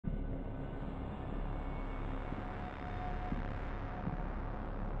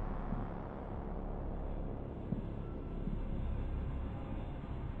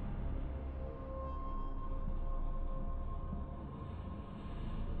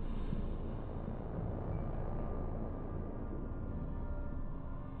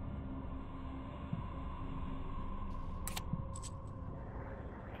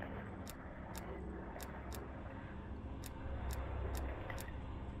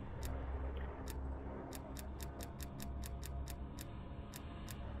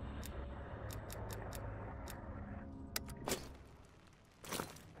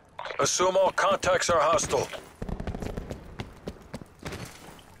Assume all contacts are hostile.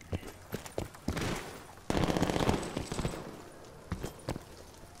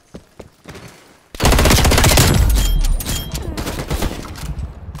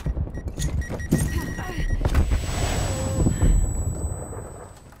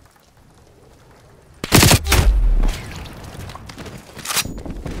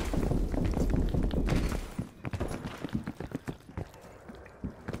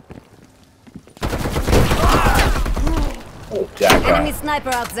 Oh, jackass. Enemy sniper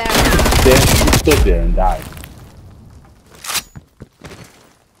out there. Then he stood there and died.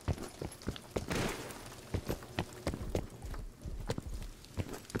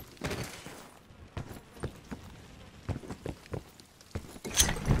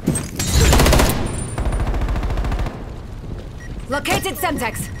 Located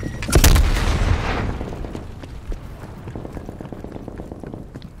Semtex.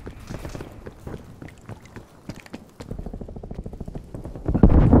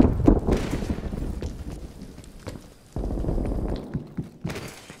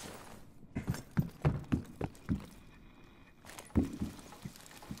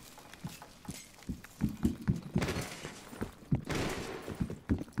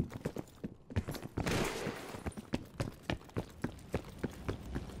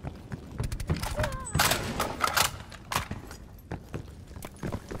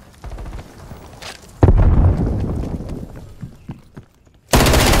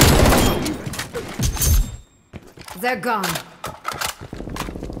 They're gone.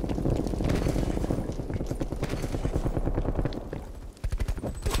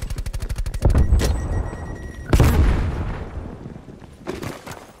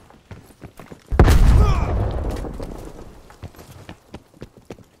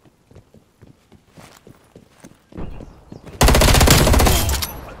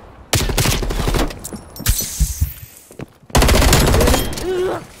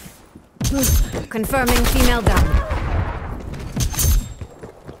 Confirming female down.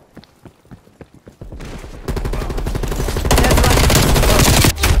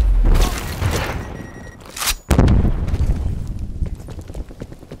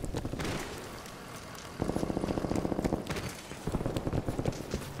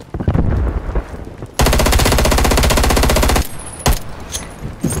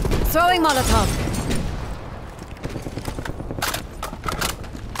 Throwing Molotov.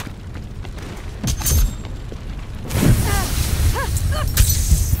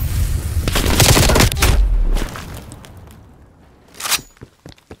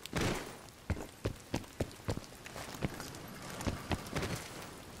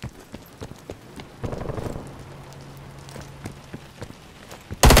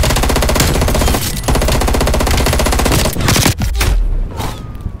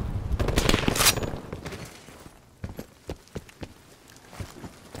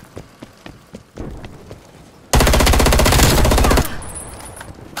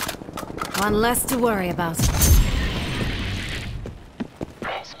 One less to worry about.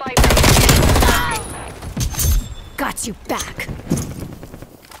 Spy Got you back.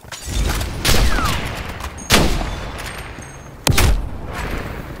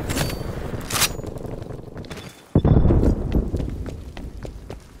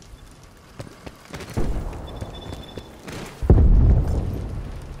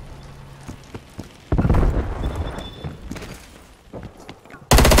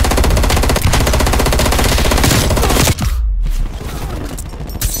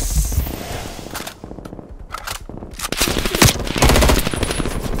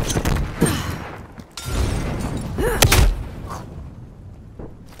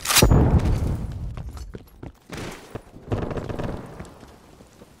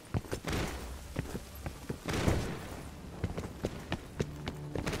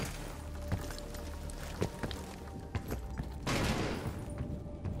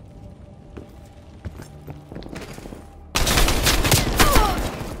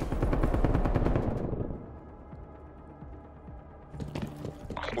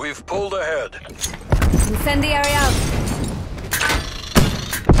 We've pulled ahead. Incendiary out.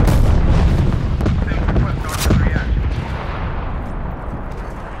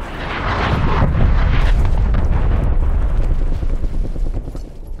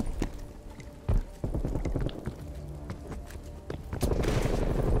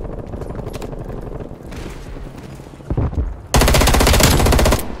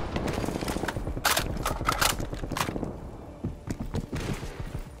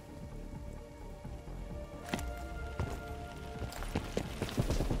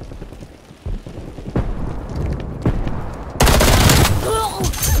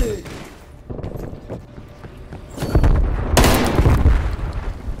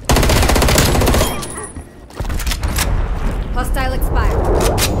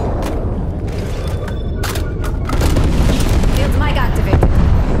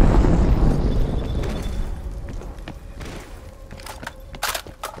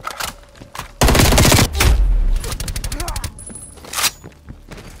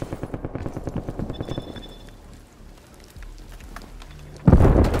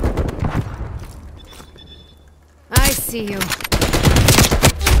 see you.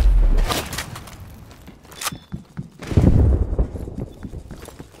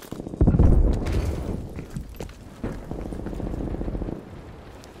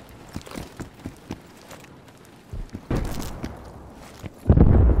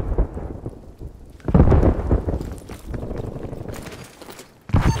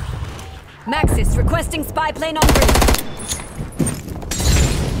 Maxis requesting spy plane on bridge.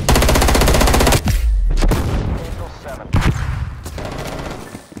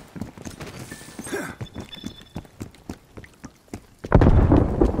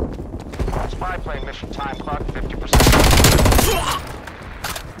 Spy plane mission time clock 50%.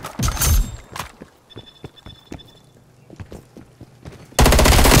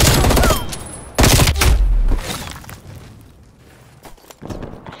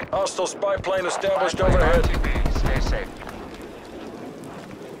 Hostile spy plane established overhead. Stay safe.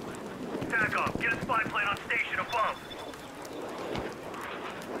 Tack off. Get a spy plane on station above.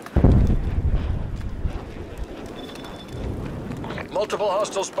 Multiple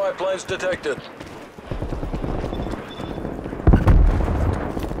hostile spy planes detected.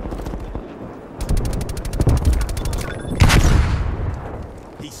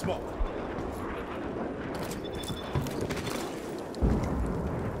 He's smoked.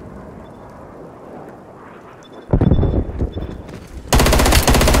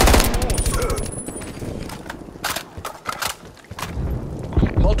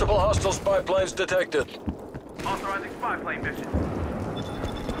 Multiple hostile spy planes detected. Authorizing spy plane mission.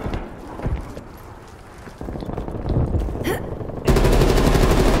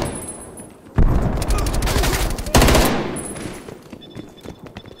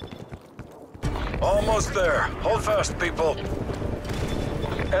 Almost there. Hold fast, people.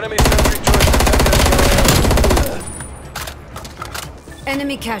 Enemy sentry turret detected.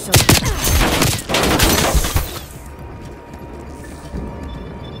 Enemy casualty.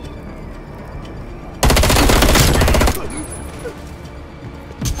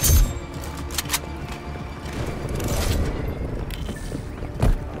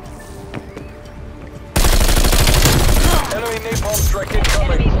 Enemy napalm strike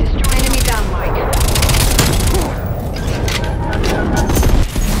incoming. Enemy downward.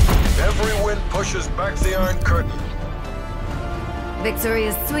 Every wind pushes back the Iron Curtain. Victory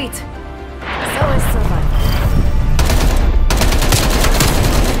is sweet. So is